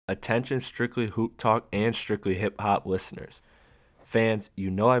Attention Strictly Hoop Talk and Strictly Hip Hop listeners. Fans, you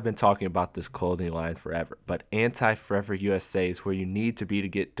know I've been talking about this clothing line forever, but Anti-Forever USA is where you need to be to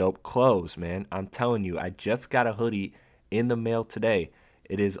get dope clothes, man. I'm telling you, I just got a hoodie in the mail today.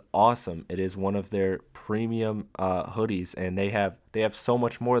 It is awesome. It is one of their premium hoodies, and they have so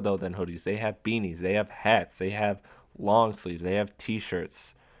much more though than hoodies. They have beanies, they have hats, they have long sleeves, they have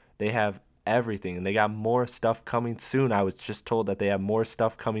t-shirts, they have everything, and they got more stuff coming soon. I was just told that they have more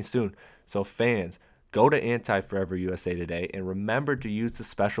stuff coming soon. So fans, go to Anti-Forever USA today and remember to use the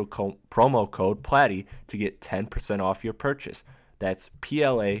special promo code PLATTY to get 10% off your purchase. That's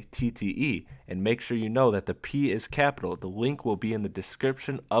PLATTE, and make sure you know that the P is capital. The link will be in the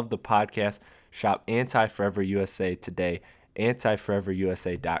description of the podcast. Shop Anti-Forever USA today,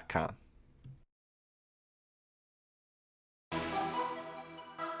 antiforeverusa.com.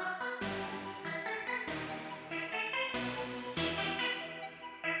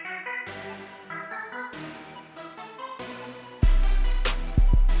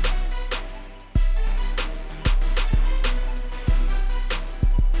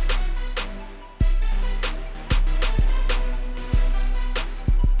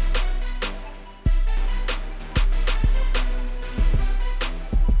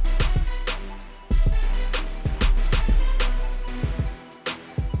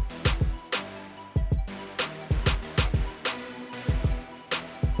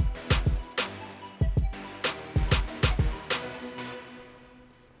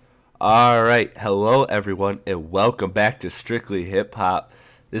 All right, hello everyone, and welcome back to Strictly Hip Hop.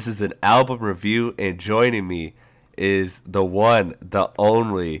 This is an album review, and joining me is the one, the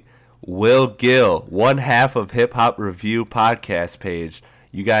only, Will Gill, one half of Hip Hop Review podcast page.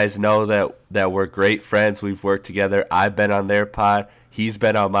 You guys know that we're great friends. We've worked together. I've been on their pod. He's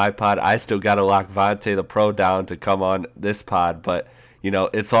been on my pod. I still got to lock Vontae the Pro down to come on this pod, but, you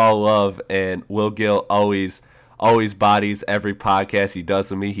know, it's all love, and Will Gill always bodies every podcast he does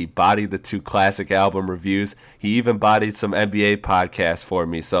with me. He bodied the 2 classic album reviews. He even bodied some NBA podcasts for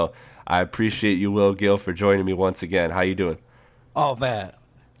me. So I appreciate you, Will Gill, for joining me once again. How you doing? Oh, man.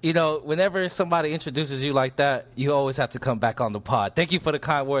 You know, whenever somebody introduces you like that, you always have to come back on the pod. Thank you for the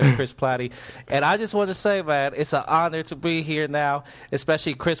kind words, Chris Platty. And I just want to say, man, it's an honor to be here now,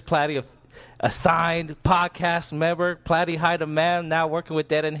 especially Chris Platty, a signed podcast member. Platty Hyde, man, now working with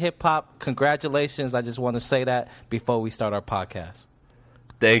Dead End Hip Hop. Congratulations. I just want to say that before we start our podcast.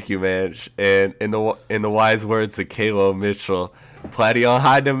 Thank you, man. And in the wise words of Kalo Mitchell, Platty on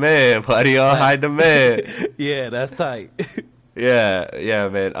high demand. Platty on high demand. Yeah, that's tight. Yeah,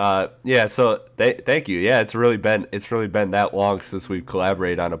 man. So thank you. Yeah, it's really been that long since we've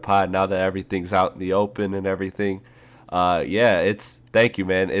collaborated on a pod. Now that everything's out in the open and everything, thank you,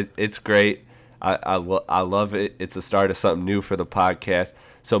 man. It's great. I love it. It's the start of something new for the podcast.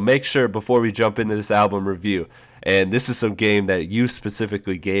 So make sure before we jump into this album review, and this is some game that you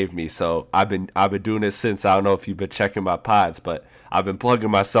specifically gave me. So I've been doing it since. I don't know if you've been checking my pods, but I've been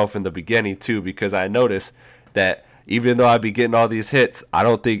plugging myself in the beginning too, because I noticed that even though I be getting all these hits, I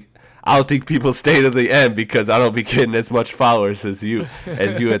don't think people stay to the end, because I don't be getting as much followers as you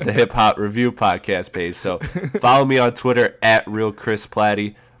at the Hip Hop Review podcast page. So follow me on Twitter at Real Chris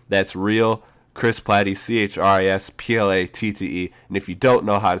Platty. That's Real Chris Platty, ChrisPlatte. And if you don't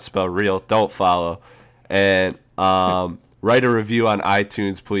know how to spell real, don't follow. And write a review on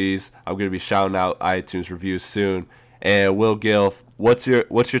iTunes, please. I'm going to be shouting out iTunes reviews soon. And Will Gill, what's your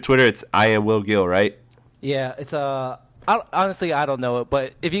Twitter? It's I am Will Gill, right? Yeah, it's honestly, I don't know it,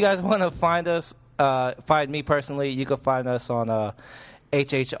 but if you guys want to find us, find me personally, you can find us on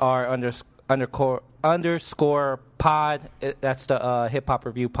HHR _pod. That's the Hip Hop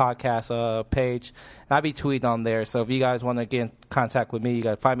Review podcast page. And I'll be tweeting on there. So if you guys want to get in contact with me, you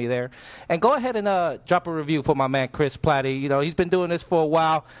got to find me there. And go ahead and drop a review for my man Chris Platty. You know, he's been doing this for a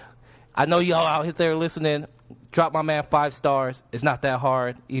while. I know y'all out there listening. Drop my man 5 stars. It's not that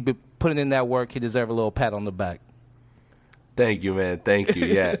hard. He's been putting in that work. He deserves a little pat on the back. Thank you, man. Thank you.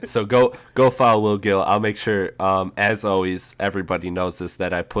 Yeah. So go follow Will Gill. I'll make sure, as always, everybody knows this,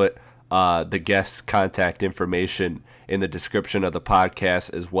 that I put the guest's contact information in the description of the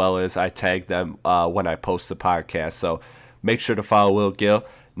podcast, as well as I tag them when I post the podcast. So make sure to follow Will Gill.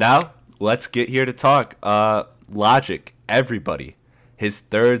 Now, let's get here to talk. Logic, Everybody, his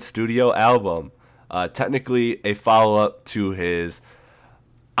 3rd studio album, technically a follow-up to his,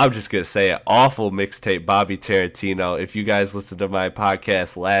 I'm just going to say it, awful mixtape, Bobby Tarantino. If you guys listened to my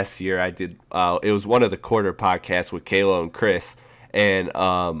podcast last year, I did. It was one of the quarter podcasts with Kalo and Chris, and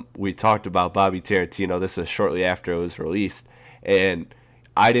we talked about Bobby Tarantino. This is shortly after it was released, and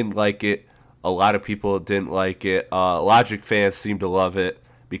I didn't like it. A lot of people didn't like it. Logic fans seem to love it.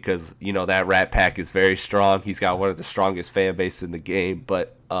 because that Rat Pack is very strong. He's got one of the strongest fan bases in the game,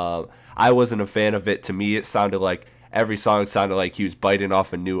 but I wasn't a fan of it. To me, it sounded like every song sounded like he was biting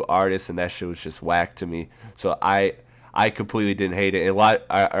off a new artist, and that shit was just whack to me. So I completely didn't hate it,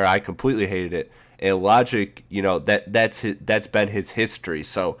 I completely hated it. And Logic, that's been his history.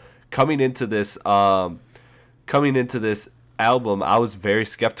 So coming into this album, I was very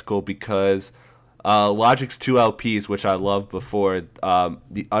skeptical because Logic's two LPs, which I loved before,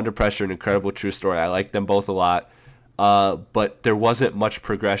 the Under Pressure and Incredible True Story, I like them both a lot. But there wasn't much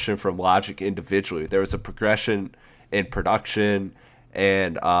progression from Logic individually. There was a progression in production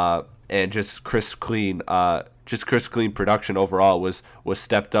and just crisp clean production overall was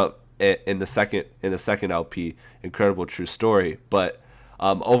stepped up in the second LP, Incredible True Story. But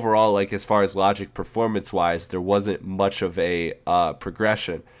overall, like as far as Logic performance wise, there wasn't much of a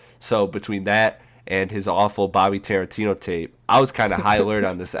progression. So between that and his awful Bobby Tarantino tape, I was kind of high alert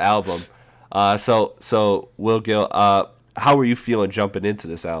on this album. So Will Gill, how were you feeling jumping into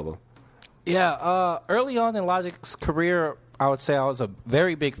this album? Yeah, early on in Logic's career, I would say I was a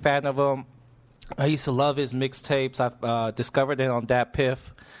very big fan of him. I used to love his mixtapes. I discovered it on Dat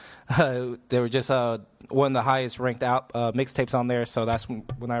Piff. They were just one of the highest ranked mixtapes on there, so that's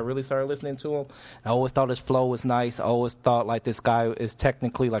when I really started listening to him. I always thought his flow was nice. I always thought like this guy is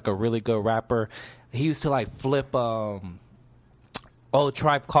technically like a really good rapper. He used to like flip old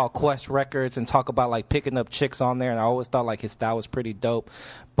Tribe Called Quest records and talk about like picking up chicks on there, and I always thought like his style was pretty dope.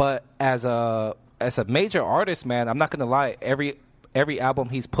 But as a major artist, man, I'm not gonna lie, every album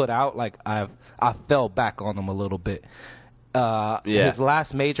he's put out, like I fell back on him a little bit. His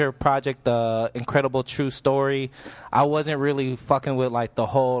last major project, the Incredible True Story, I wasn't really fucking with like the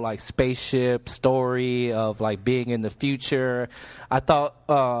whole like spaceship story of like being in the future. I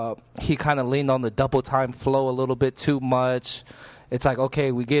thought he kind of leaned on the double time flow a little bit too much. It's like,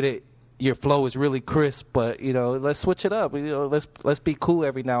 okay, we get it. Your flow is really crisp, but let's switch it up. Let's be cool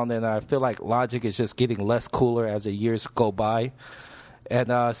every now and then. I feel like Logic is just getting less cooler as the years go by.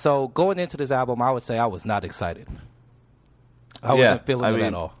 And so going into this album, I would say I was not excited. I wasn't feeling it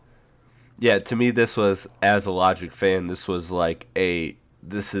at all. Yeah, to me, this was, as a Logic fan, this was like a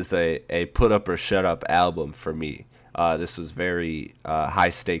put up or shut up album for me. This was very high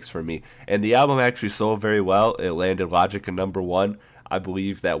stakes for me. And the album actually sold very well. It landed Logic at number one. I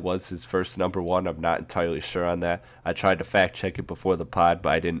believe that was his first number one. I'm not entirely sure on that. I tried to fact check it before the pod,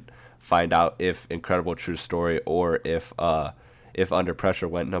 but I didn't find out if Incredible True Story or if Under Pressure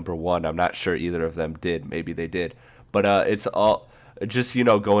went number one. I'm not sure either of them did. Maybe they did. But it's all just,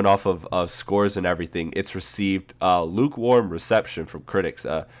 going off of scores and everything. It's received lukewarm reception from critics.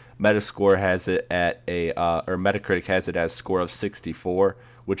 Metascore has it at or Metacritic has it as a score of 64,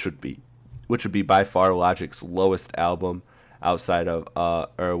 which would be by far Logic's lowest album outside of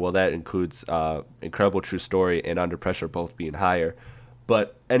that includes Incredible True Story and Under Pressure both being higher.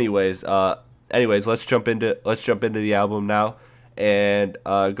 But anyways, let's jump into the album now. And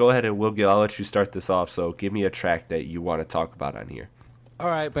go ahead and Will Gill, I'll let you start this off. So give me a track that you want to talk about on here. All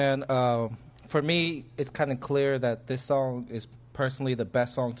right, man. For me, it's kind of clear that this song is personally the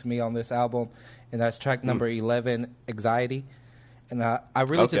best song to me on this album, and that's track number 11, Anxiety. And I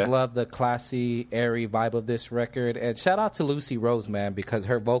really just love the classy, airy vibe of this record. And shout out to Lucy Rose, man, because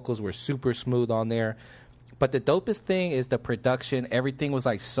her vocals were super smooth on there. But the dopest thing is the production. Everything was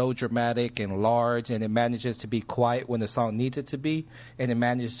like so dramatic and large, and it manages to be quiet when the song needs it to be, and it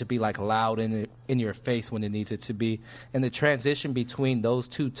manages to be like loud in your face when it needs it to be. And the transition between those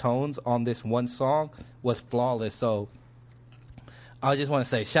two tones on this one song was flawless. So I just want to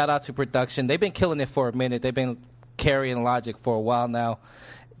say shout out to production. They've been killing it for a minute. They've been carrying Logic for a while now.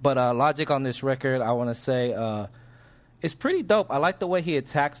 But Logic on this record, I want to say it's pretty dope. I like the way he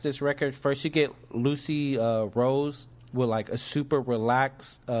attacks this record. First, you get Lucy Rose with like a super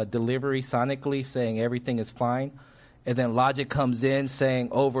relaxed delivery sonically saying everything is fine. And then Logic comes in saying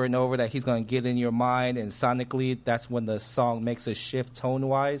over and over that he's going to get in your mind. And sonically, that's when the song makes a shift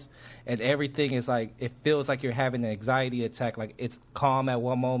tone-wise. And everything is like, it feels like you're having an anxiety attack. Like it's calm at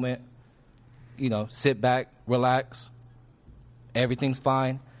one moment. Sit back, relax. Everything's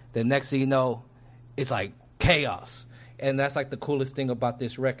fine. The next thing you know, it's like chaos. And that's like the coolest thing about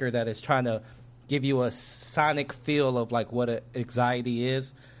this record, that it's trying to give you a sonic feel of like what anxiety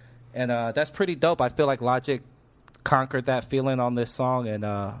is. And that's pretty dope. I feel like Logic conquered that feeling on this song. And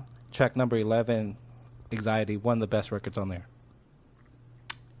track number 11, Anxiety, one of the best records on there.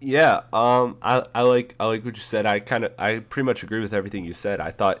 Yeah, I like what you said. I pretty much agree with everything you said.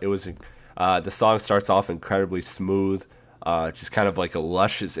 I thought it was the song starts off incredibly smooth. Just kind of like a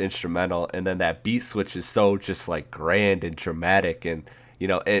luscious instrumental, and then that beat switch is so just like grand and dramatic, and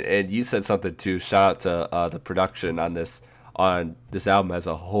and you said something too. Shout out to the production on this album as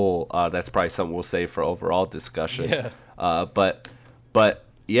a whole. That's probably something we'll save for overall discussion. Yeah. But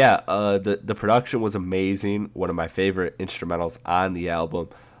yeah, the production was amazing. One of my favorite instrumentals on the album.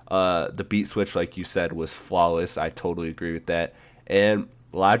 The beat switch, like you said, was flawless. I totally agree with that. And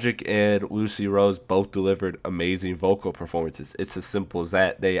Logic and Lucy Rose both delivered amazing vocal performances. It's as simple as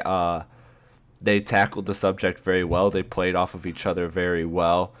that. They tackled the subject very well. They played off of each other very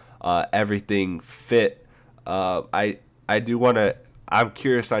well. Everything fit. I do want to. I'm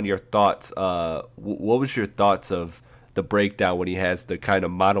curious on your thoughts. What was your thoughts of the breakdown when he has the kind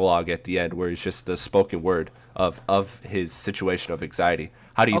of monologue at the end, where he's just the spoken word of his situation of anxiety?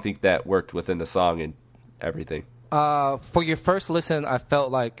 How do you think that worked within the song and everything? For your first listen, I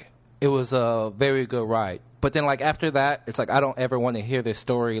felt like it was a very good ride. But then, like, after that, it's like I don't ever want to hear this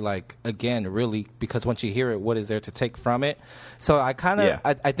story, like, again, really, because once you hear it, what is there to take from it? So I kind of,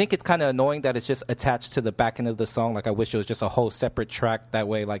 I think it's kind of annoying that it's just attached to the back end of the song. Like, I wish it was just a whole separate track. That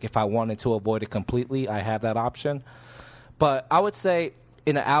way, like, if I wanted to avoid it completely, I have that option. But I would say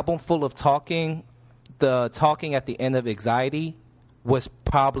in an album full of talking, the talking at the end of Anxiety was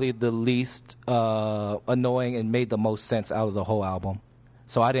probably the least annoying and made the most sense out of the whole album.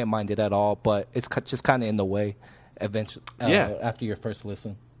 So I didn't mind it at all, but it's just kind of in the way eventually after your first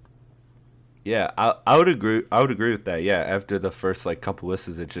listen. Yeah, I would agree. I would agree with that. Yeah, after the first like couple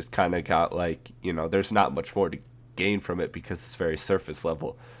listens, it just kind of got like, there's not much more to gain from it because it's very surface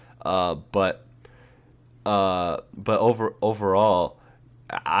level. But overall,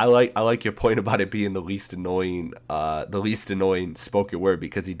 I like your point about it being the least annoying spoken word,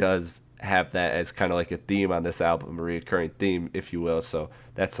 because he does have that as kind of like a theme on this album, a recurring theme, if you will. So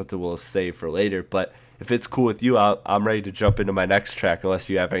that's something we'll save for later. But if it's cool with you, I'm ready to jump into my next track, unless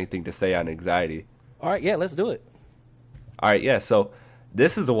you have anything to say on Anxiety. All right, yeah, let's do it. All right, yeah. So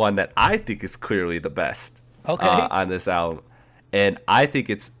this is the one that I think is clearly the best on this album. And I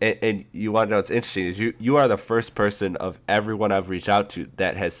think and you want to know what's interesting is you are the first person of everyone I've reached out to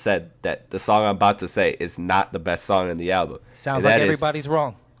that has said that the song I'm about to say is not the best song in the album. Sounds like everybody's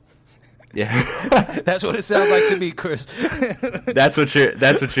wrong. Yeah, that's what it sounds like to me, Chris. That's what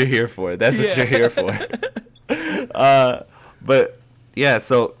you're here for. That's what you're here for. But yeah,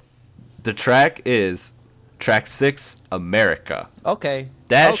 so the track is track 6, America. Okay.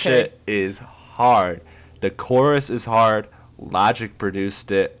 That shit is hard. The chorus is hard. Logic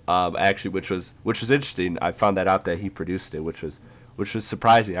produced it, actually, which was interesting. I found that out that he produced it, which was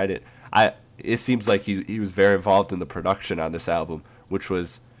surprising. It seems like he was very involved in the production on this album, which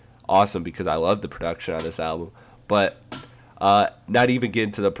was awesome because I love the production on this album. But not even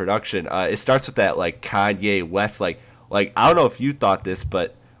getting to the production, it starts with that like Kanye West like I don't know if you thought this,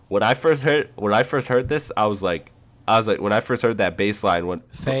 but when I first heard this, I was like when I first heard that bass line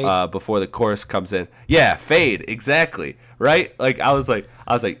before the chorus comes in, yeah, Fade, exactly, right? Like I was like,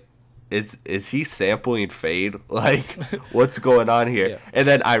 is he sampling Fade? Like, what's going on here? Yeah. And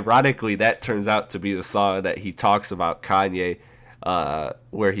then ironically, that turns out to be the song that he talks about Kanye,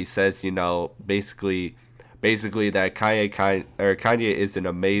 where he says, basically that Kanye is an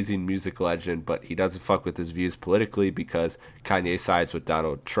amazing music legend, but he doesn't fuck with his views politically because Kanye sides with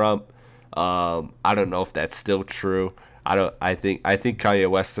Donald Trump. I don't know if that's still true. I think Kanye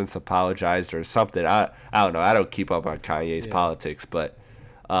West since apologized or something. I don't know. I don't keep up on Kanye's politics, but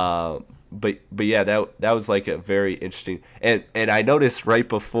yeah, that was like a very interesting. And I noticed right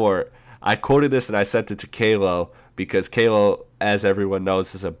before I quoted this and I sent it to Kalo, because Kalo, as everyone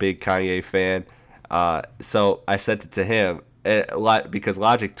knows, is a big Kanye fan. So I sent it to him because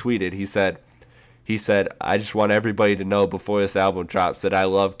Logic tweeted. He said, I just want everybody to know before this album drops that I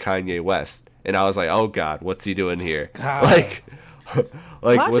love Kanye West. And I was like, oh, God, what's he doing here? God. Like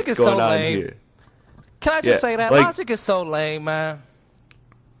what's going on here? Can I just say that? Logic is so lame, man.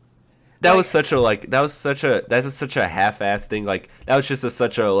 That's such a half-ass thing. Like, that was just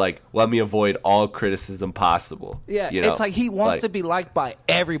such a, let me avoid all criticism possible. Yeah, it's like he wants to be liked by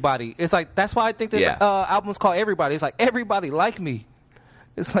everybody. It's like, that's why I think this album is called Everybody. It's like, everybody like me.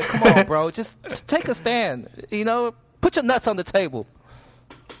 It's like, come on, bro. Just take a stand. Put your nuts on the table.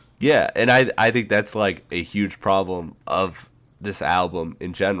 Yeah, and I think that's like a huge problem of this album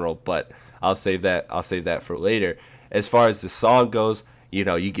in general, but I'll save that for later. As far as the song goes,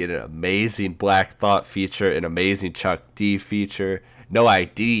 you get an amazing Black Thought feature, an amazing Chuck D feature. No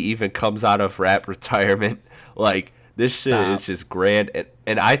ID even comes out of rap retirement. Like, this shit is just grand,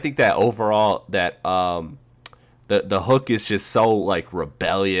 and I think that overall that the hook is just so like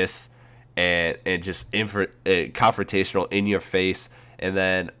rebellious and just confrontational, in your face. And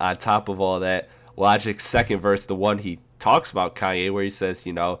then on top of all that, Logic's second verse, the one he talks about Kanye, where he says,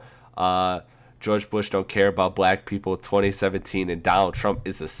 George Bush don't care about black people 2017 and Donald Trump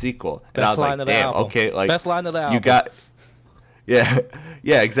is a sequel. And I was like, damn, okay, like best line of the album. You got yeah.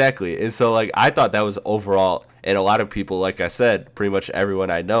 Yeah, exactly. And so like I thought that was overall, and a lot of people, like I said, pretty much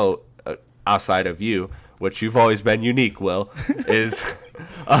everyone I know outside of you, which you've always been unique, Will, is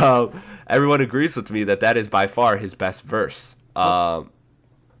everyone agrees with me that is by far his best verse.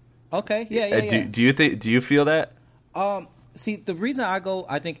 Okay, yeah. Do you feel that? See, the reason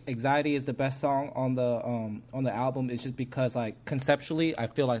I think Anxiety is the best song on the album is just because, like, conceptually, I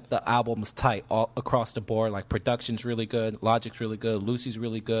feel like the album's tight all across the board. Like, production's really good, Logic's really good, Lucy's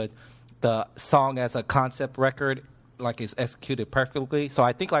really good. The song as a concept record, like, is executed perfectly. So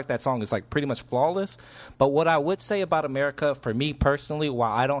I think, like, that song is, like, pretty much flawless. But what I would say about America, for me personally,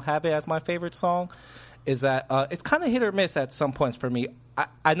 why I don't have it as my favorite song, is that it's kind of hit or miss at some points for me.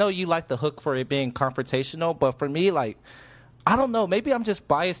 I know you like the hook for it being confrontational, but for me, like, I don't know. Maybe I'm just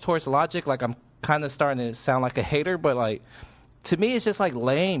biased towards Logic. Like, I'm kind of starting to sound like a hater, but, like, to me, it's just, like,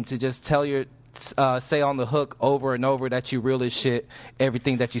 lame to just say on the hook over and over that you real as shit.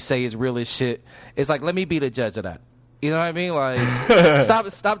 Everything that you say is real as shit. It's like, let me be the judge of that. You know what I mean? Like,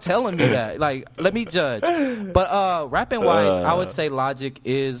 stop telling me that. Like, let me judge. But rapping wise, I would say Logic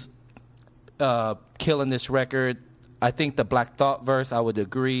is killing this record. I think the Black Thought verse, I would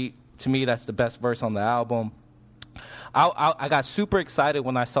agree. To me, that's the best verse on the album. I got super excited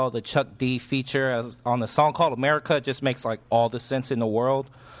when I saw the Chuck D feature on the song called America. It just makes, like, all the sense in the world.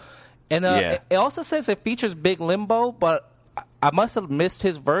 And it also says it features Big Limbo, but I must have missed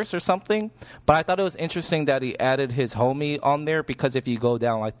his verse or something. But I thought it was interesting that he added his homie on there, because if you go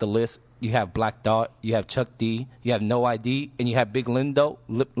down, like, the list, you have Black Dot, you have Chuck D, you have No ID, and you have Big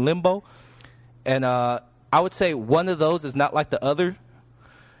Limbo. And I would say one of those is not like the other.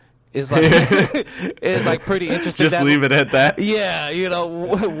 It's like it's like pretty interesting. Just leave it at that. Yeah,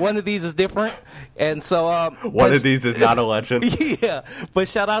 one of these is different, and so one of these is not a legend. Yeah, but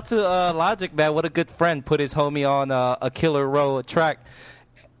shout out to Logic, man. What a good friend. Put his homie on a Killer Row track,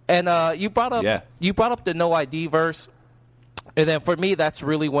 and you brought up the No ID verse, and then for me that's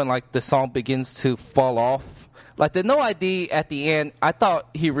really when, like, the song begins to fall off. Like, the No ID at the end, I thought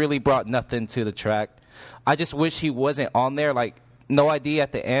he really brought nothing to the track. I just wish he wasn't on there. Like, No ID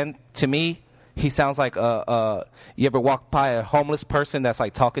at the end, to me, he sounds like you ever walk by a homeless person that's,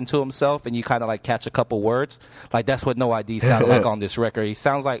 like, talking to himself, and you kind of, like, catch a couple words. Like, that's what No ID sounded like on this record.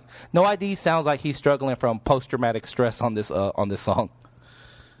 No ID sounds like he's struggling from post-traumatic stress on this song.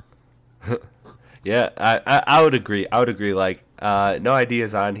 Yeah, I would agree. Like, No ID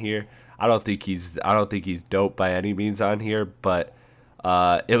is on here. I don't think he's dope by any means on here, but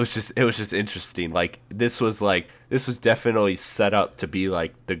it was just interesting. Like, this was definitely set up to be,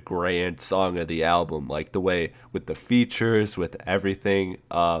 like, the grand song of the album, like, the way with the features, with everything.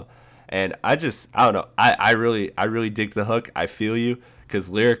 And I don't know. I really dig the hook. I feel you, because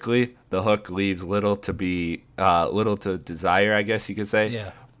lyrically the hook leaves little to desire, I guess you could say.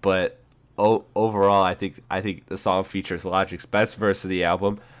 Yeah. But overall, I think the song features Logic's best verse of the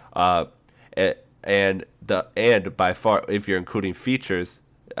album. And by far, if you're including features,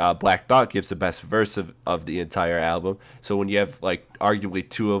 Black Thought gives the best verse of the entire album. So when you have, like, arguably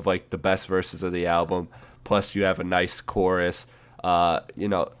two of, like, the best verses of the album, plus you have a nice chorus, and you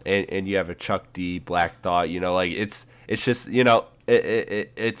have a Chuck D, Black Thought, like, it's just,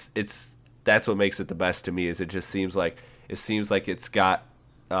 it's that's what makes it the best to me. Is it seems like it's got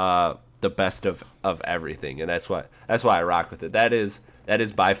the best of everything, and that's why I rock with it. That is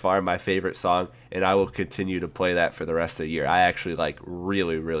by far my favorite song, and I will continue to play that for the rest of the year. I actually, like,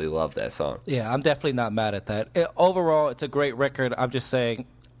 really, really love that song. Yeah, I'm definitely not mad at that. Overall, it's a great record. I'm just saying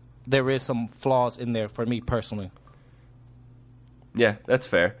there is some flaws in there for me personally. Yeah, that's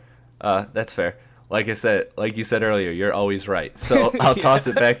fair. That's fair. Like you said earlier, you're always right. So I'll toss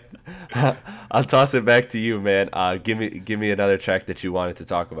it back. I'll toss it back to you, man. Give me another track that you wanted to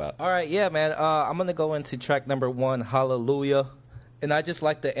talk about. All right, yeah, man. I'm gonna go into track number 1, Hallelujah. And I just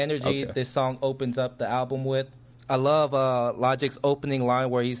like the energy this song opens up the album with. I love Logic's opening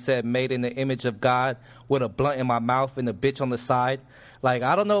line where he said, "Made in the image of God, with a blunt in my mouth and a bitch on the side." Like,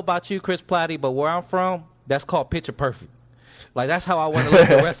 I don't know about you, Chris Platty, but where I'm from, that's called picture perfect. Like, that's how I want to live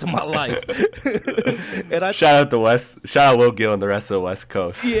the rest of my life. And shout out Will Gill and the rest of the West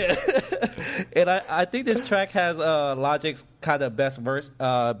Coast. Yeah. And I think this track has Logic's kind of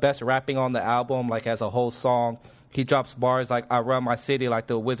best rapping on the album, like, as a whole song. he drops bars like "I run my city like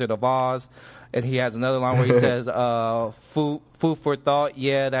the Wizard of Oz," and he has another line where he says, "Food for thought,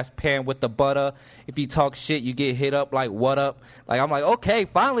 yeah, that's pairing with the butter. If you talk shit, you get hit up like what up." Like I'm like, okay,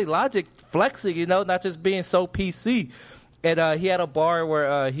 finally Logic flexing, not just being so PC. And he had a bar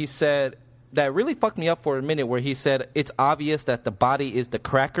where he said that really fucked me up for a minute, where he said it's obvious that the body is the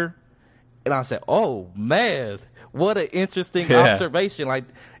cracker, and I said, oh man. What an interesting observation. Like,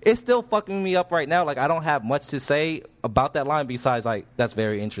 it's still fucking me up right now. Like, I don't have much to say about that line besides, like, that's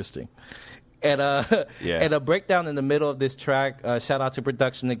very interesting. And and a breakdown in the middle of this track, shout out to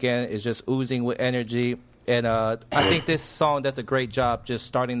production again, is just oozing with energy. And I think this song does a great job just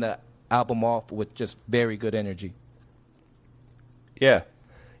starting the album off with just very good energy. Yeah,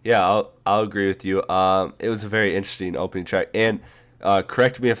 I'll agree with you. It was a very interesting opening track, and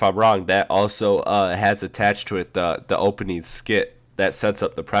correct me if I'm wrong, that also has attached to it the opening skit that sets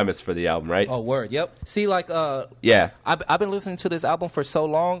up the premise for the album, right? Oh, word, yep. See, like, yeah, I've been listening to this album for so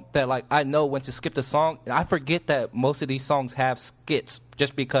long that, like, I know when to skip the song. And I forget that most of these songs have skits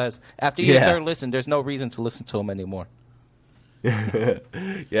just because after your third listen, there's no reason to listen to them anymore.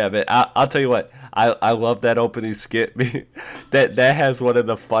 Yeah, man. I'll tell you what. I love that opening skit. that has one of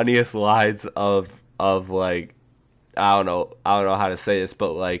the funniest lines of like, I don't know how to say this,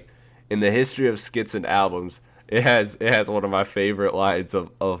 but like in the history of skits and albums, it has one of my favorite lines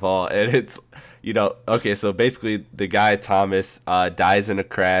of all, and it's okay. So basically, the guy Thomas dies in a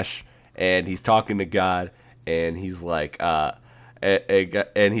crash, and he's talking to God, and he's like,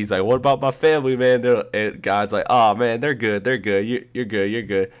 and he's like, what about my family, man? And God's like, oh man, they're good, you're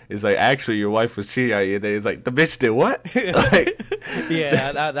good. He's like, actually, your wife was cheating on you. And then he's like, the bitch did what? Like,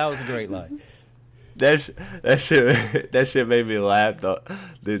 yeah, that was a great line. That shit made me laugh the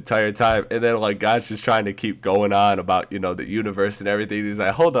entire time. And then like God's just trying to keep going on about the universe and everything. He's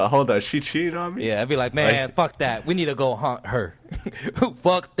like, hold on, she cheated on me? Yeah, I'd be like, man, fuck that. We need to go haunt her.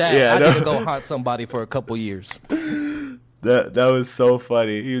 Fuck that. Yeah, I need to go haunt somebody for a couple years. That was so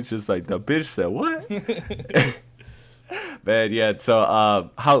funny. He was just like, the bitch said what? Man, yeah.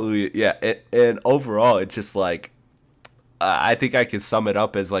 So hallelujah, yeah. And overall, it's just like I think I can sum it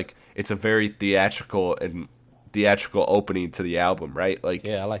up as like, it's a very theatrical opening to the album, right? Like,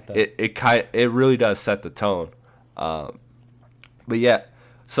 yeah, I like that. It really does set the tone. But yeah,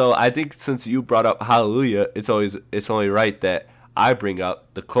 so I think since you brought up Hallelujah, it's only right that I bring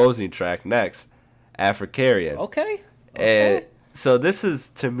up the closing track next, Africarian. Okay. And so this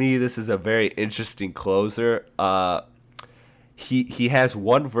is a very interesting closer. He has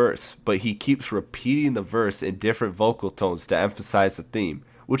one verse, but he keeps repeating the verse in different vocal tones to emphasize the theme,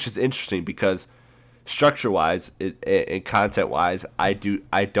 which is interesting because structure-wise and content-wise, I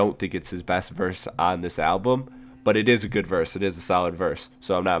don't think it's his best verse on this album, but it is a good verse. It is a solid verse,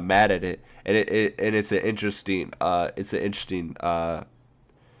 so I'm not mad at it. And it's an interesting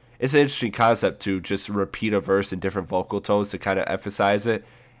concept to just repeat a verse in different vocal tones to kind of emphasize it,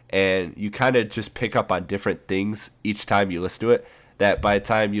 and you kind of just pick up on different things each time you listen to it. That by the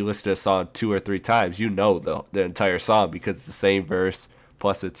time you listen to a song 2 or 3 times, the entire song because it's the same verse.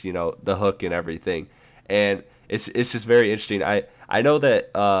 Plus, it's the hook and everything, and it's just very interesting. I know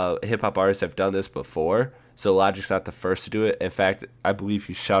that hip hop artists have done this before, so Logic's not the first to do it. In fact, I believe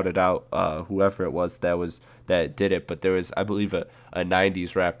he shouted out whoever it was that did it. But there was, I believe, a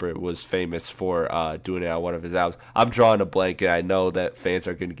 '90s rapper was famous for doing it on one of his albums. I'm drawing a blank, and I know that fans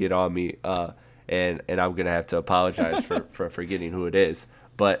are gonna get on me, and I'm gonna have to apologize for forgetting who it is.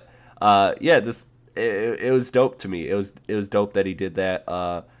 But yeah, this. It was dope to me. It was dope that he did that.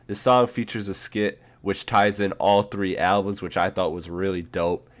 The song features a skit which ties in all 3 albums, which I thought was really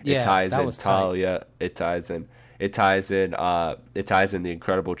dope. Yeah, it ties that in was Talia. Tight. It ties in The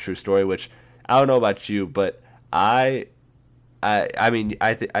Incredible True Story, which I don't know about you, but I mean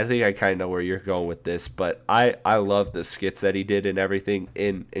I think I kind of know where you're going with this, but I love the skits that he did and everything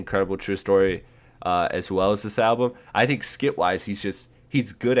in Incredible True Story, as well as this album. I think skit wise,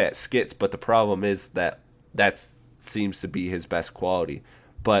 he's good at skits, but the problem is that seems to be his best quality.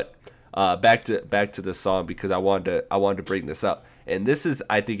 But back to the song, because I wanted to bring this up, and this is,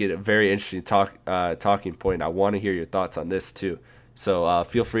 I think, a very interesting talking point. I want to hear your thoughts on this too. So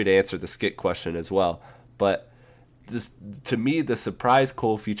feel free to answer the skit question as well. But this, to me, the surprise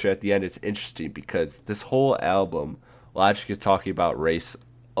Cole feature at the end is interesting because this whole album, Logic is talking about race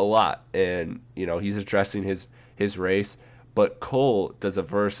a lot, and he's addressing his race. But Cole does a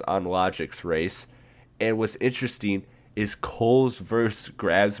verse on Logic's race, and what's interesting is Cole's verse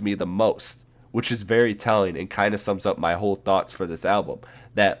grabs me the most, which is very telling and kind of sums up my whole thoughts for this album.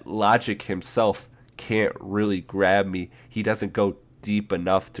 That Logic himself can't really grab me. He doesn't go deep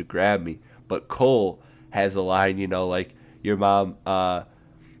enough to grab me. But Cole has a line, like your mom,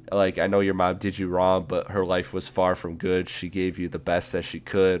 like I know your mom did you wrong, but her life was far from good. She gave you the best that she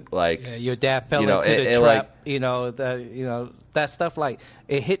could. Like, Yeah, your dad fell into the and trap. like, That stuff, like,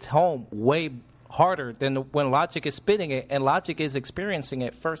 it hits home way harder than when Logic is spitting it, and Logic is experiencing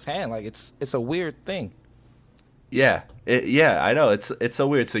it firsthand. Like, it's a weird thing. yeah, I know it's so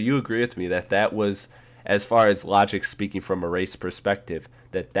weird. So you agree with me that was, as far as Logic speaking from a race perspective,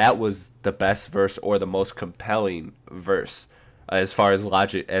 that was the best verse or the most compelling verse as far as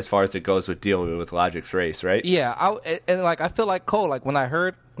it goes with dealing with Logic's race, right? Yeah, I feel like Cole. Like when I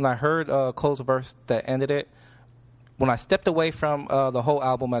heard Cole's verse that ended it, when I stepped away from the whole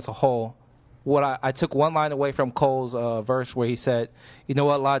album as a whole, I took one line away from Cole's verse where he said, "You know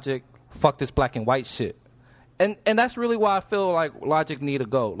what, Logic, fuck this black and white shit," and that's really why I feel like Logic need to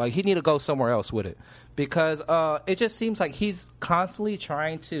go. Like he need to go somewhere else with it, because it just seems like he's constantly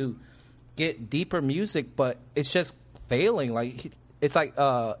trying to get deeper music, but it's just failing. Like it's like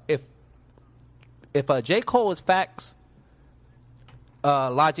if J. Cole is facts,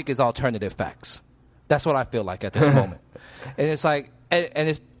 Logic is alternative facts. That's what I feel like at this moment. And it's like, and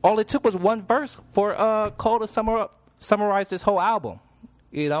it's all it took was one verse for Cole to summarize this whole album.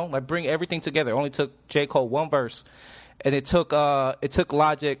 Like bring everything together. It only took J. Cole one verse, and it took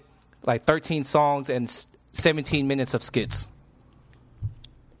Logic like 13 songs and 17 minutes of skits.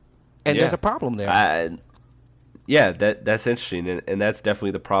 And there's a problem there. Yeah, that's interesting, and that's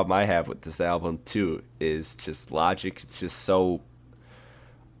definitely the problem I have with this album too. Is just Logic. It's just so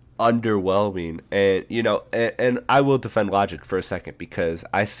underwhelming, and I will defend Logic for a second because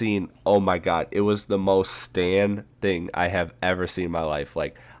I seen, oh my god, it was the most stan thing I have ever seen in my life.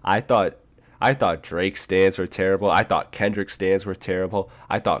 Like I thought Drake stans were terrible. I thought Kendrick stans were terrible.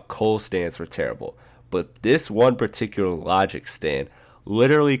 I thought Cole stans were terrible. But this one particular Logic stan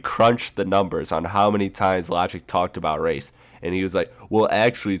literally crunched the numbers on how many times Logic talked about race, and he was like, well,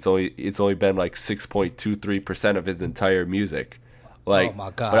 actually it's only been like 6.23% of his entire music. Like, oh my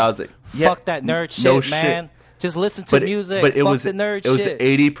god! But I was like, yeah, fuck that nerd shit, no man. Just listen to music. But it fuck was the nerd it was shit.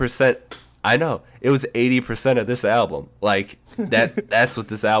 80%. I know it was 80% of this album. Like that's what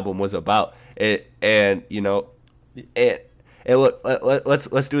this album was about. And look,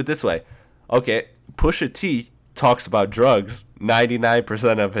 let's do it this way. Okay, Pusha T talks about drugs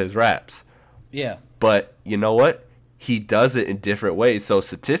 99% of his raps. Yeah. But you know what? He does it in different ways. So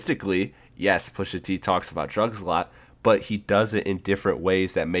statistically, yes, Pusha T talks about drugs a lot, but he does it in different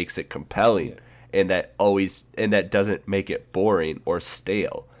ways that makes it compelling, and that doesn't make it boring or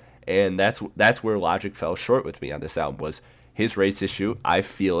stale. And that's where Logic fell short with me on this album, was his race issue. I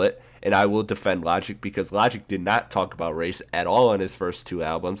feel it, and I will defend Logic because Logic did not talk about race at all on his first two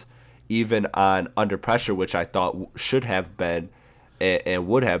albums, even on Under Pressure, which I thought should have been and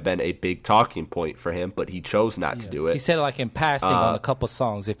would have been a big talking point for him, but he chose not to do it. He said it like in passing on a couple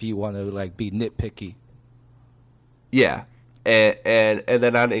songs if you want to like be nitpicky. Yeah, and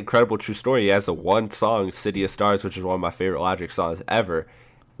then on Incredible True Story, he has a one song, City of Stars, which is one of my favorite Logic songs ever,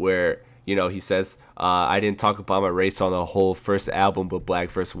 where, he says, I didn't talk about my race on the whole first album, but black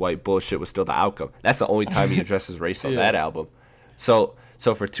versus white bullshit was still the outcome. That's the only time he addresses race on that album. So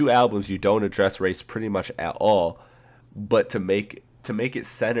for two albums, you don't address race pretty much at all, but to make it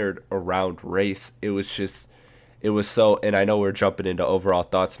centered around race, it was so, and I know we're jumping into overall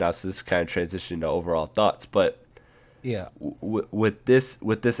thoughts now, so this is kind of transitioning to overall thoughts, but yeah, with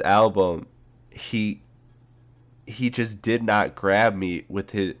this album, he just did not grab me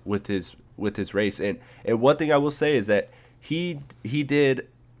with his race. And one thing I will say is that he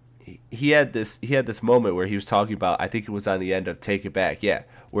had this moment where he was talking about, I think it was on the end of Take It Back, yeah,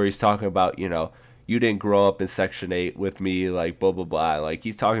 where he's talking about, you didn't grow up in Section 8 with me, like blah blah blah. Like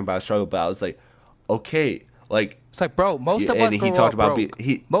he's talking about struggle, but I was like, okay, like it's like, bro, most of us grow up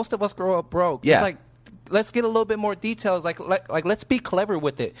broke. Most of us grow up broke. Yeah. It's like, let's get a little bit more details. Like let's be clever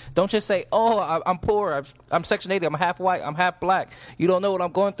with it. Don't just say, "Oh, I'm poor. I'm Section 80. I'm half white. I'm half black. You don't know what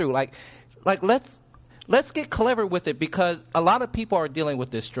I'm going through." Like let's get clever with it, because a lot of people are dealing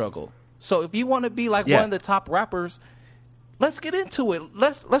with this struggle. So if you want to be like one of the top rappers, let's get into it.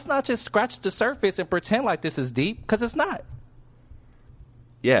 Let's not just scratch the surface and pretend like this is deep, because it's not.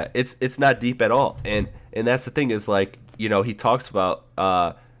 Yeah, it's not deep at all. And that's the thing is, like, he talks about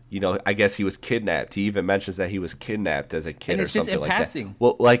I guess he was kidnapped. He even mentions that he was kidnapped as a kid or something like passing. that.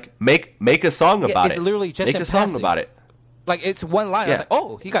 Well, like make a song about it. It's literally just make in a song passing. about it. Like it's one line. Yeah. I was like,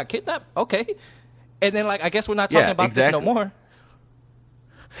 oh, he got kidnapped. Okay, and then like I guess we're not talking about this no more.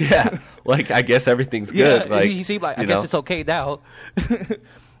 Yeah, like I guess everything's good. Yeah, like he seemed like I guess it's okay now.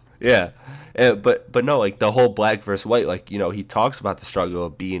 Yeah, but no, like the whole black versus white, like he talks about the struggle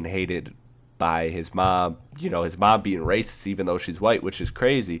of being hated by his mom, his mom being racist even though she's white, which is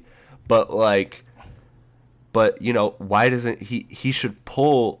crazy. But like, why doesn't he should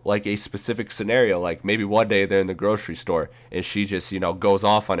pull like a specific scenario, like maybe one day they're in the grocery store and she just, goes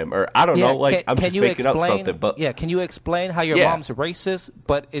off on him, or I don't know, like I'm just making up something, but can you explain how your yeah, mom's racist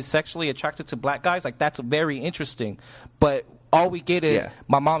but is sexually attracted to black guys? Like that's very interesting. But all we get is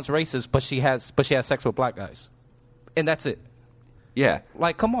my mom's racist but she has sex with black guys. And that's it. Yeah.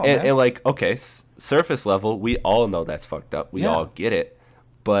 Like come on, and, man. and like, okay, surface level, we all know that's fucked up. We all get it.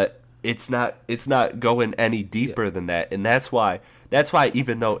 But it's not going any deeper than that, and that's why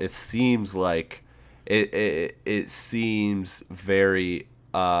even though it seems like it seems very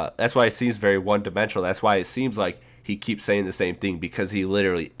that's why it seems very one dimensional. That's why it seems like he keeps saying the same thing, because he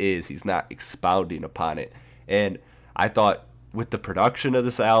literally is. He's not expounding upon it. And I thought with the production of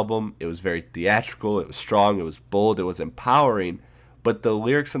this album, it was very theatrical, it was strong, it was bold, it was empowering, but the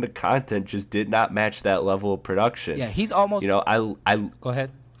lyrics and the content just did not match that level of production. Yeah, he's almost I Go ahead.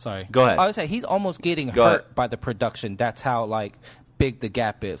 Sorry. Go ahead. I would say he's almost getting hurt by the production. That's how like big the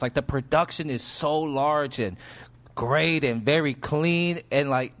gap is. Like the production is so large and great and very clean, and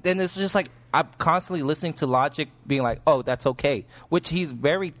like then it's just like I'm constantly listening to Logic being like, "Oh, that's okay," which he's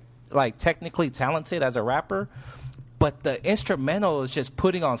very like technically talented as a rapper, but the instrumental is just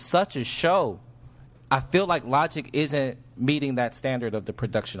putting on such a show. I feel like Logic isn't meeting that standard of the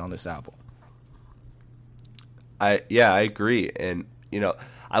production on this album. I agree, and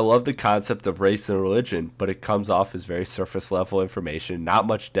I love the concept of race and religion, but it comes off as very surface level information, not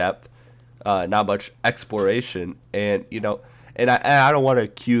much depth, not much exploration, and I don't want to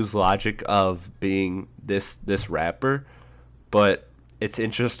accuse Logic of being this rapper, but it's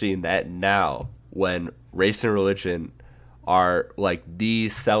interesting that now when race and religion are like the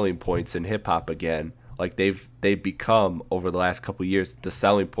selling points in hip hop again, like they've become over the last couple of years the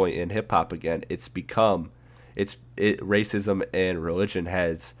selling point in hip hop again. Racism and religion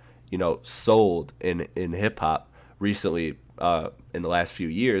has sold in hip hop recently in the last few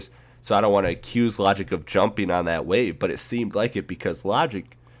years. So I don't want to accuse Logic of jumping on that wave, but it seemed like it, because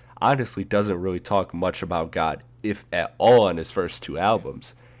Logic honestly doesn't really talk much about God, if at all, on his first two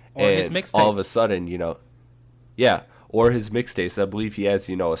albums. Or and his mixtapes. All of a sudden, or his mixtapes. I believe he has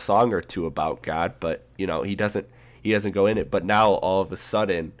a song or two about God, but he doesn't go in it. But now all of a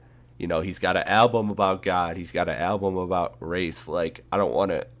sudden, he's got an album about God. He's got an album about race. Like I don't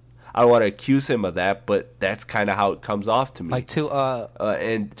want to accuse him of that, but that's kind of how it comes off to me. Like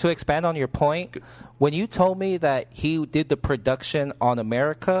to expand on your point, when you told me that he did the production on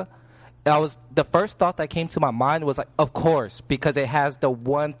America, the first thought that came to my mind was like, of course, because it has the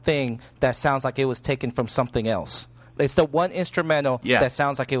one thing that sounds like it was taken from something else. It's the one instrumental that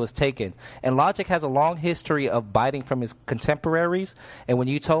sounds like it was taken. And Logic has a long history of biting from his contemporaries. And when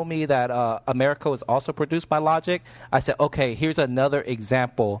you told me that America was also produced by Logic, I said, okay, here's another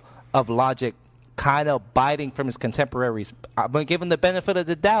example of Logic kind of biting from his contemporaries. I'm going to give him the benefit of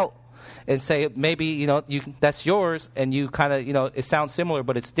the doubt and say maybe, that's yours, and you kind of, it sounds similar,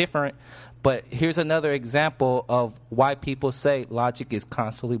 but it's different. But here's another example of why people say Logic is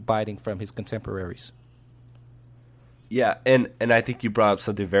constantly biting from his contemporaries. Yeah, and I think you brought up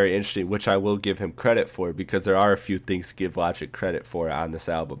something very interesting, which I will give him credit for, because there are a few things to give Logic credit for on this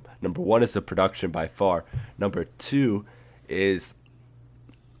album. Number one is the production by far. Number two is,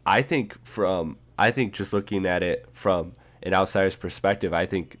 I think just looking at it from an outsider's perspective, I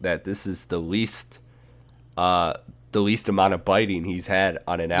think that this is the least amount of biting he's had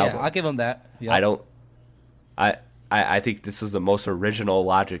on an album. Yeah, I'll give him that. Yeah. I think this is the most original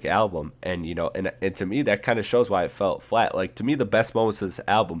Logic album, and and to me that kind of shows why it felt flat. Like, to me, the best moments of this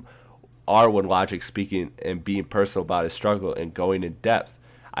album are when Logic's speaking and being personal about his struggle and going in depth.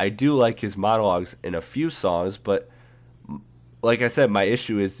 I do like his monologues in a few songs, but like I said, my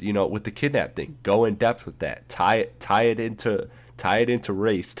issue is with the kidnap thing. Go in depth with that. Tie it into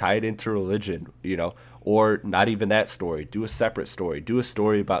race. Tie it into religion. Or not even that story. Do a separate story. Do a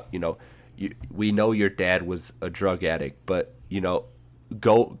story about we know your dad was a drug addict, but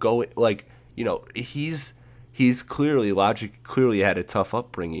go like he's clearly Logic clearly had a tough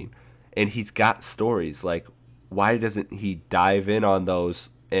upbringing, and he's got stories. Like, why doesn't he dive in on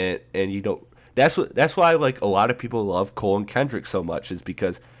those? And that's why like a lot of people love Cole and Kendrick so much, is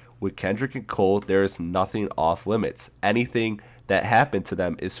because with Kendrick and Cole there's nothing off limits. Anything that happened to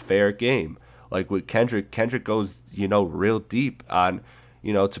them is fair game. Like with Kendrick goes real deep on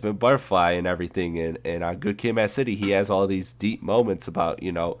To Pimp a Butterfly and everything, and on Good Kid, Mad City, he has all these deep moments about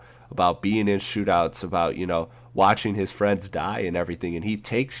about being in shootouts, about watching his friends die and everything, and he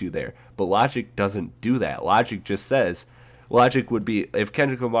takes you there. But Logic doesn't do that. Logic just says, Logic would be, if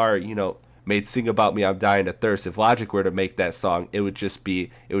Kendrick Lamar made "Sing About Me, I'm Dying of Thirst." If Logic were to make that song, it would just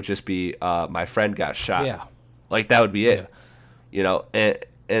be My Friend Got Shot. Yeah, Like that would be yeah. it, you know. And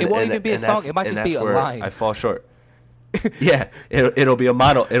It won't even be a song. It might and just be that's a where I line. fall short. Yeah, it'll be it'll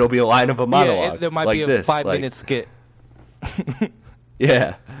be a line of a Yeah, monologue there might like be a this, 5 minute skit.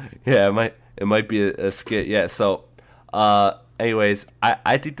 yeah, yeah, it might be a skit. Yeah. So, anyways,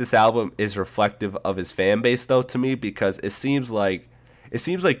 I think this album is reflective of his fan base, though, to me, because it seems like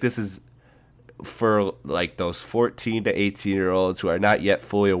this is for like those 14 to 18-year-olds who are not yet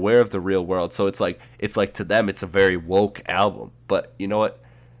fully aware of the real world. So it's like to them it's a very woke album. But you know what?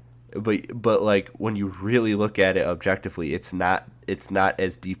 But like when you really look at it objectively, it's not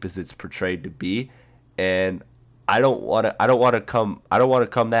as deep as it's portrayed to be. And I don't want to come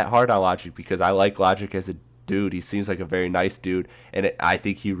that hard on Logic, because I like Logic as a dude. He seems like a very nice dude, and I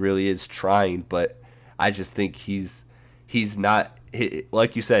think he really is trying. But I just think he's not,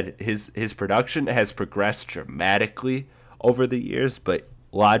 like you said, his production has progressed dramatically over the years, but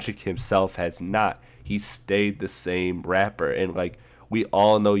Logic himself has not. He stayed the same rapper, and like we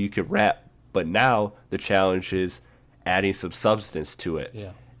all know you can rap, but now the challenge is adding some substance to it.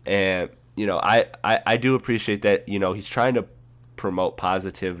 Yeah. And I do appreciate that, he's trying to promote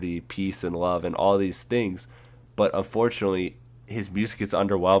positivity, peace, and love, and all these things, but unfortunately his music is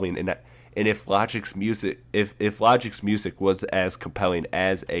underwhelming. And if Logic's music was as compelling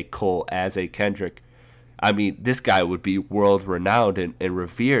as a Cole, as a Kendrick, I mean, this guy would be world renowned and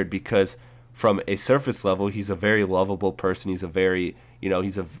revered, because from a surface level, he's a very lovable person. He's a very,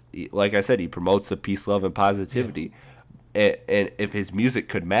 like I said, he promotes the peace, love, and positivity. And if his music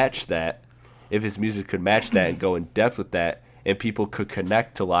could match that, and go in depth with that, and people could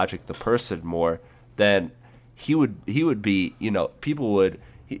connect to Logic the person more, then he would be, people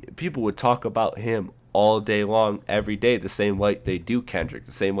would talk about him all day long, every day, the same way they do Kendrick,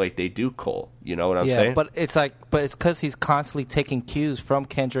 the same way they do Cole. You know what I'm saying? But it's because he's constantly taking cues from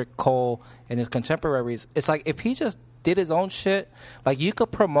Kendrick, Cole, and his contemporaries. It's like if he just did his own shit, like you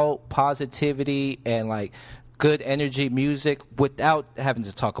could promote positivity and like good energy music without having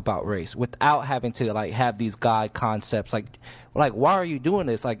to talk about race, without having to like have these God concepts. Like why are you doing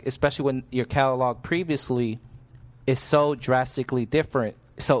this? Like, especially when your catalog previously is so drastically different.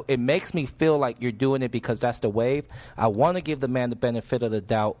 So it makes me feel like you're doing it because that's the wave. I want to give the man the benefit of the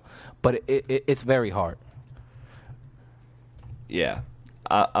doubt, but it's very hard. Yeah,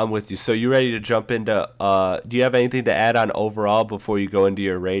 I'm with you. So you ready to jump into, do you have anything to add on overall before you go into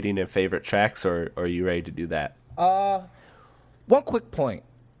your rating and favorite tracks, or are you ready to do that? One quick point.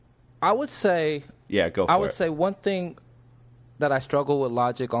 I would say say one thing that I struggle with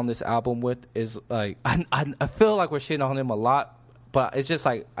Logic on this album with is like I feel like we're shitting on him a lot, but it's just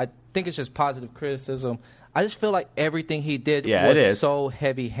like I think it's just positive criticism. I just feel like everything he did was so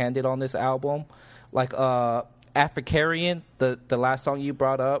heavy-handed on this album. Like Africarian, the last song you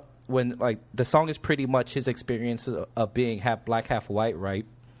brought up, when like the song is pretty much his experience of being half black, half white, right?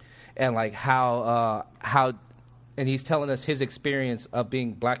 And like how and he's telling us his experience of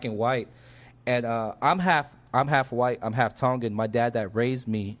being black and white. And I'm half white, I'm half Tongan. My dad that raised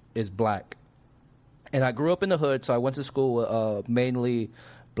me is black. And I grew up in the hood, so I went to school with mainly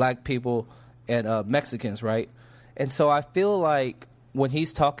black people and Mexicans, right? And so I feel like when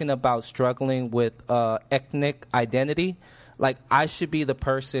he's talking about struggling with ethnic identity, like I should be the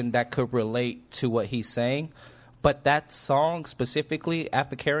person that could relate to what he's saying. But that song specifically,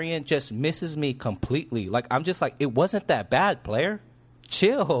 Africarian, just misses me completely. Like I'm just like, it wasn't that bad, player.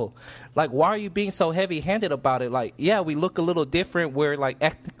 Chill. Like, why are you being so heavy-handed about it? Like, yeah, we look a little different. We're like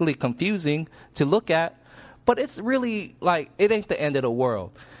ethnically confusing to look at, but it's really like it ain't the end of the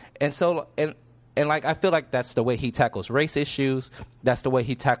world. And so and like I feel like that's the way he tackles race issues. That's the way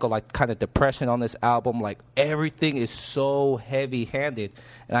he tackled like kind of depression on this album. Like everything is so heavy-handed,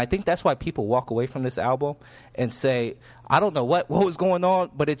 and I think that's why people walk away from this album and say, I don't know what was going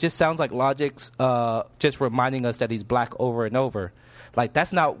on, but it just sounds like Logic's just reminding us that he's black over and over. Like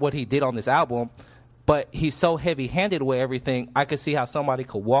that's not what he did on this album, but he's so heavy-handed with everything. I could see how somebody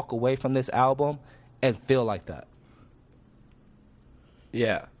could walk away from this album and feel like that.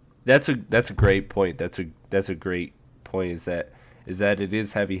 Yeah. That's a great point. That's a great point. Is that it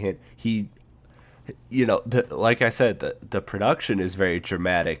is heavy hand. He, like I said, the production is very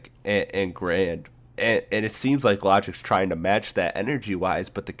dramatic and grand, and it seems like Logic's trying to match that energy wise,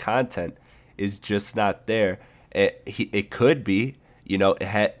 but the content is just not there. It could be,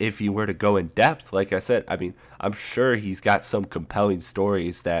 if he were to go in depth. Like I said, I mean, I'm sure he's got some compelling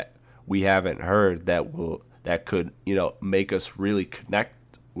stories that we haven't heard that could make us really connect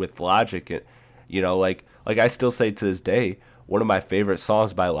with Logic. And like I still say to this day, one of my favorite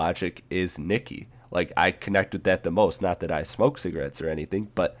songs by Logic is Nicki. Like, I connect with that the most. Not that I smoke cigarettes or anything,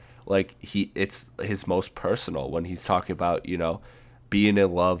 but like it's his most personal when he's talking about, you know, being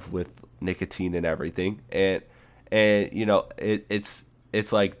in love with nicotine and everything. And you know, it's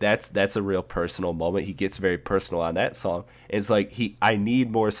like that's a real personal moment. He gets very personal on that song. It's like I need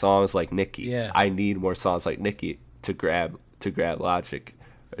more songs like Nicki. Yeah. I need more songs like Nicki to grab Logic,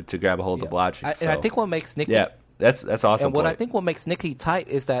 to grab a hold of Logic. And I think what makes Nicki that's awesome. And what I think what makes Nicki tight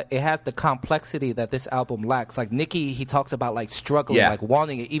is that it has the complexity that this album lacks. Like Nicki, he talks about like struggling, like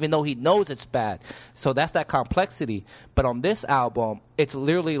wanting it, even though he knows it's bad. So that's that complexity. But on this album, it's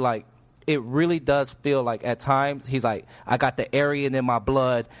literally like, it really does feel like at times he's like, I got the Aryan in my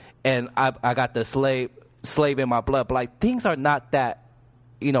blood and I got the slave in my blood. But like things are not that,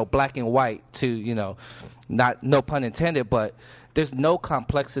 you know, black and white to, you know, not, no pun intended, but there's no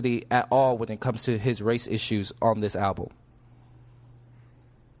complexity at all when it comes to his race issues on this album.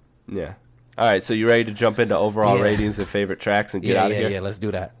 Yeah. All right, so you ready to jump into overall ratings and favorite tracks and get out of here? Yeah, let's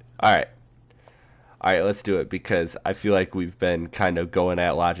do that. All right, let's do it, because I feel like we've been kind of going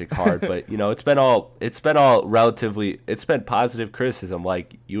at Logic hard, but you know, it's been all relatively, it's been positive criticism.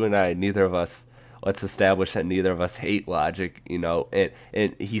 Like, you and I, neither of us, let's establish that neither of us hate Logic, you know,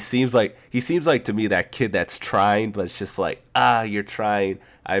 and he seems like to me that kid that's trying, but it's just like, you're trying.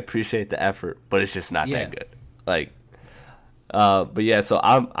 I appreciate the effort, but it's just not that good. Like, but yeah, so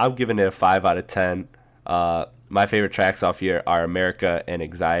I'm giving it a 5 out of 10. My favorite tracks off here are America and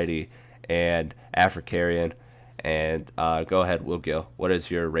Anxiety and Africarian. And go ahead, Will Gill. What is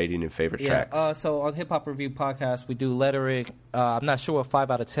your rating and favorite tracks? So on Hip Hop Review Podcast, we do lettering. I'm not sure what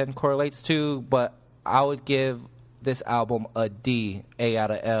 5 out of 10 correlates to, but I would give this album a D, A out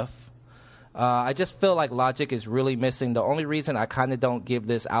of F. I just feel like Logic is really missing. The only reason I kind of don't give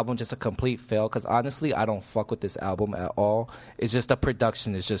this album just a complete fail, because honestly, I don't fuck with this album at all. It's just the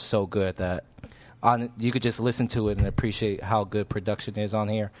production is just so good that you could just listen to it and appreciate how good production is on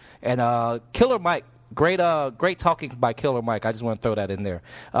here. And Killer Mike. Great talking by Killer Mike. I just want to throw that in there.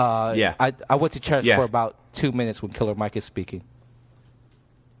 I went to church for about 2 minutes when Killer Mike is speaking.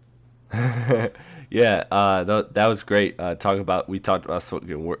 That was great. We talked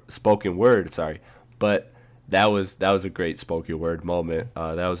about spoken word. Sorry, but that was a great spoken word moment.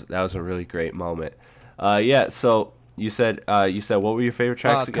 That was a really great moment. So you said what were your favorite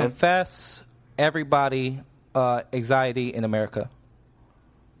tracks again? Confess, Everybody, Anxiety in America.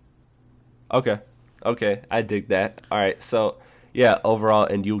 Okay, I dig that. All right, so yeah, overall,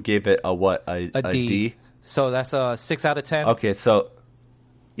 and you gave it a what? A D. So that's a 6 out of 10. Okay, so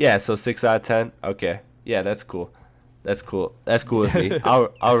 6 out of 10. Okay, yeah, that's cool. That's cool with me.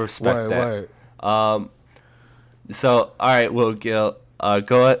 I'll respect that. Word. So all right, Will Gill,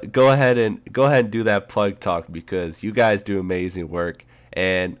 go ahead and do that plug talk, because you guys do amazing work.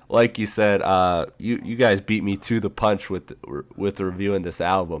 And like you said, you guys beat me to the punch with reviewing this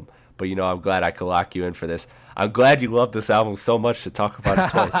album. But, you know, I'm glad I could lock you in for this. I'm glad you love this album so much to talk about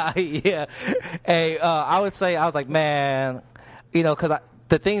it twice. Yeah. Hey, I would say, I was like, man, you know, because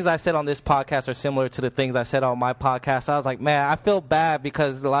the things I said on this podcast are similar to the things I said on my podcast. I was like, man, I feel bad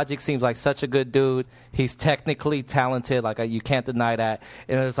because Logic seems like such a good dude. He's technically talented. Like, you can't deny that.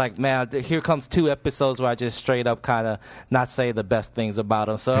 And it's like, man, here comes 2 episodes where I just straight up kind of not say the best things about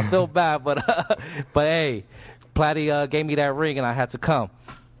him. So I feel bad, but hey, Platty gave me that ring and I had to come.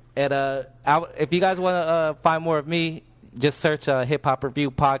 And if you guys want to find more of me, just search Hip Hop Review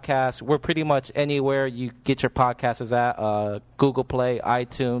Podcast. We're pretty much anywhere you get your podcasts at. Google Play,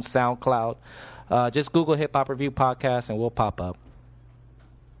 iTunes, SoundCloud. Just Google Hip Hop Review Podcast and we'll pop up.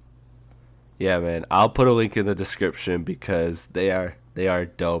 Yeah, man. I'll put a link in the description because they are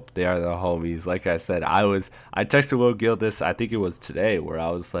dope. They are the homies. Like I said, I texted Will Gill this, I think it was today, where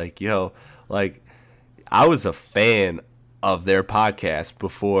I was like, yo, like, I was a fan of their podcast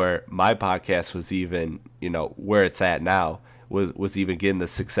before my podcast was even, you know, where it's at now, was even getting the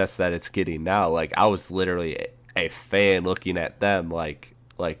success that it's getting now. Like, I was literally a fan looking at them like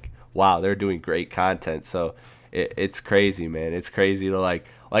wow, they're doing great content. So it's crazy, man. It's crazy to like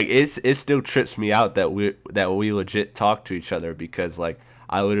it still trips me out that we legit talk to each other, because like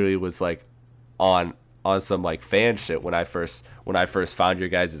I literally was like on some like fan shit when I first found your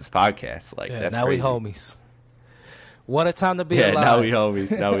guys' podcast. Like, that's now crazy. We homies. What a time to be alive. Yeah, now we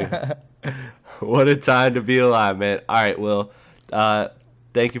homies. What a time to be alive, man. All right, Will.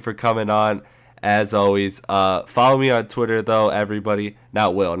 Thank you for coming on, as always. Follow me on Twitter, though, everybody.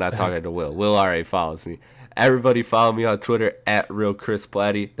 Not Will. Not talking to Will. Will already follows me. Everybody follow me on Twitter at Real Chris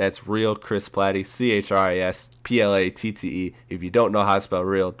Platty. That's Real Chris Platty, ChrisPlatte. If you don't know how to spell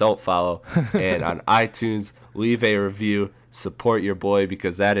real, don't follow. And on iTunes, leave a review. Support your boy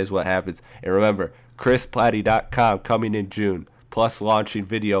because that is what happens. And remember, ChrisPlatty.com coming in June, plus launching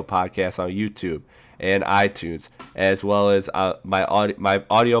video podcasts on YouTube and iTunes, as well as my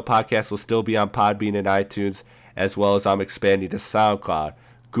audio podcast will still be on Podbean and iTunes, as well as I'm expanding to SoundCloud,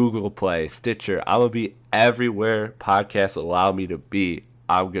 Google Play, Stitcher. I'm going to be everywhere podcasts allow me to be.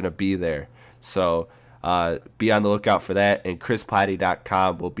 I'm going to be there. So be on the lookout for that. And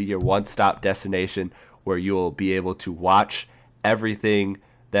ChrisPlatty.com will be your one-stop destination where you will be able to watch everything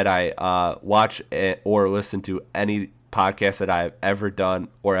that I watch or listen to any podcast that I've ever done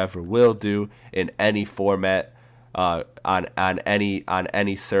or ever will do in any format, on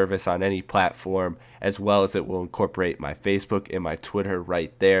any service, on any platform, as well as it will incorporate my Facebook and my Twitter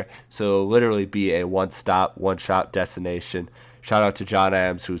right there. So it'll literally be a one-shop destination. Shout out to John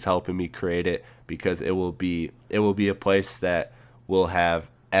Adams, who's helping me create it, because it will be a place that will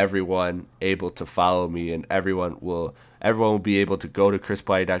have everyone able to follow me, and everyone will be able to go to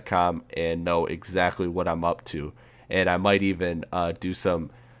chrisplatty.com and know exactly what I'm up to. And I might even do some.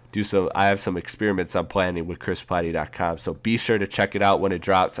 I have some experiments I'm planning with chrisplatty.com. So be sure to check it out when it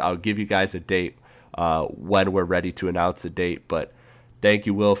drops. I'll give you guys a date when we're ready to announce a date. But thank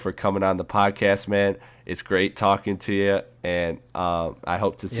you, Will, for coming on the podcast, man. It's great talking to you, and I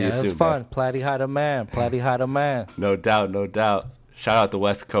hope to see you soon. Yeah, it's fun. Platty had a man. Platty had a man. No doubt, no doubt. Shout out to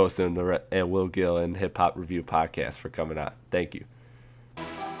West Coast and Will Gill and Hip Hop Review Podcast for coming on. Thank you.